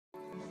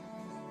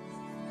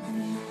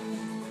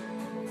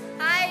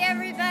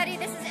everybody,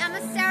 this is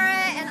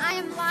EmmaSara and I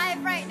am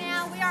live right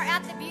now. We are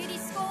at the beauty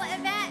school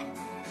event.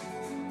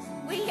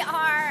 We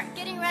are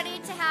getting ready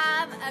to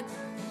have a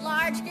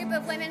large group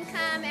of women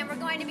come and we're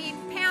going to be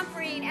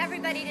pampering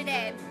everybody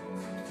today.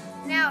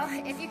 Now,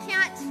 if you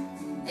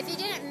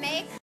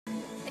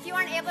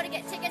aren't able to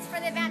get tickets for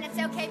the event, it's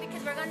okay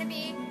because we're going to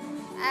be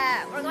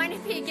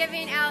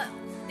giving out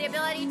the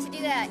ability to do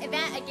the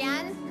event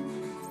again.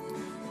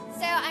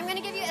 So I'm going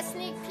to give you a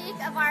sneak peek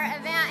of our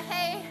event.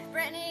 Hey,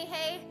 Brittany.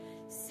 Hey,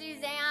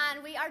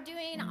 Suzanne. We are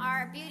doing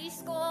our beauty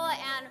school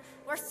and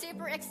we're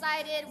super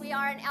excited. We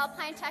are in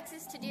Alpine,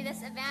 Texas to do this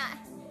event.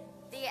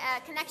 The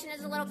connection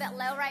is a little bit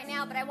low right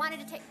now, but I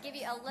wanted to give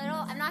you a little,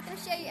 I'm not going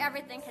to show you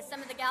everything because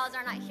some of the gals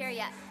are not here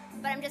yet,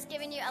 but I'm just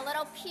giving you a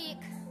little peek.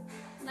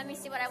 Let me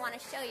see what I want to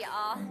show you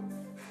all.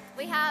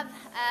 We have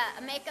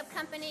a makeup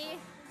company,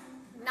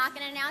 not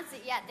going to announce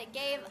it yet, that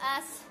gave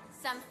us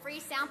some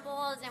free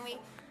samples and we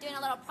doing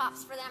a little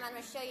props for them. I'm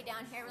going to show you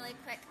down here really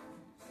quick.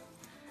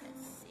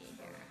 Let's see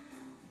here.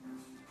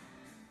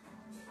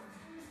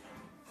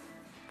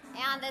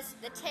 And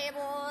the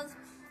tables.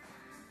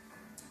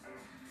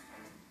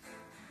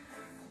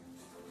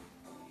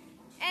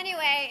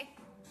 Anyway,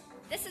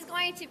 this is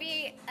going to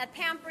be a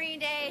pampering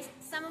day.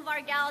 Some of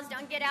our gals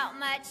don't get out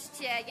much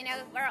to,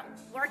 we're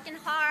working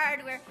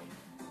hard. We're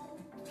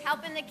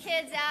helping the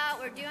kids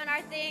out. We're doing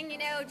our thing,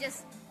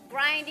 just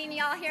grinding.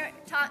 Y'all hear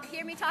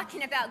me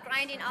talking about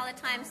grinding all the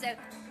time. So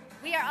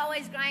we are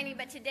always grinding,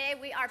 but today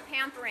we are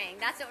pampering.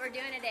 That's what we're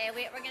doing today.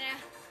 We're going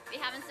to be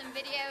having some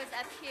videos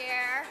up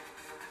here.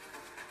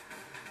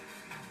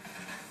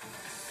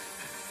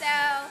 So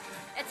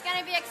it's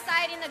going to be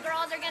exciting. The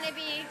girls are going to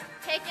be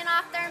taking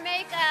off their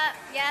makeup.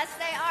 Yes,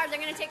 they are. They're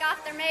going to take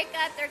off their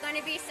makeup. They're going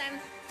to be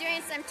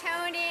doing some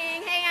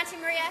toning. Hey, Auntie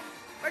Maria.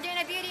 We're doing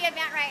a beauty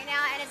event right now,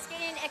 and it's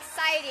getting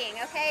exciting,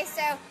 okay? So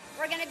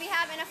we're going to be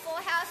having a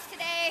full house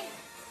today.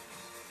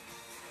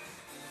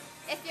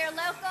 If you're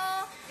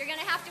local, you're going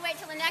to have to wait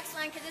till the next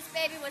one because this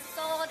baby was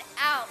sold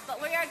out.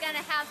 But we are going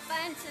to have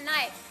fun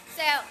tonight.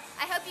 So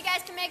I hope you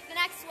guys can make the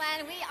next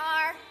one. We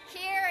are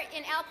here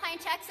in Alpine,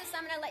 Texas.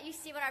 I'm going to let you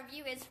see what our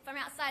view is from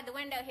outside the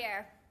window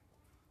here.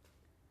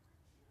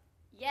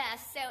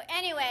 Yes, so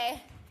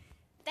anyway,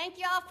 thank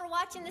you all for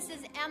watching. This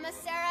is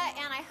EmmaSara,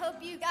 and I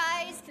hope you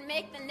guys can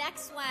make the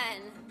next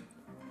one.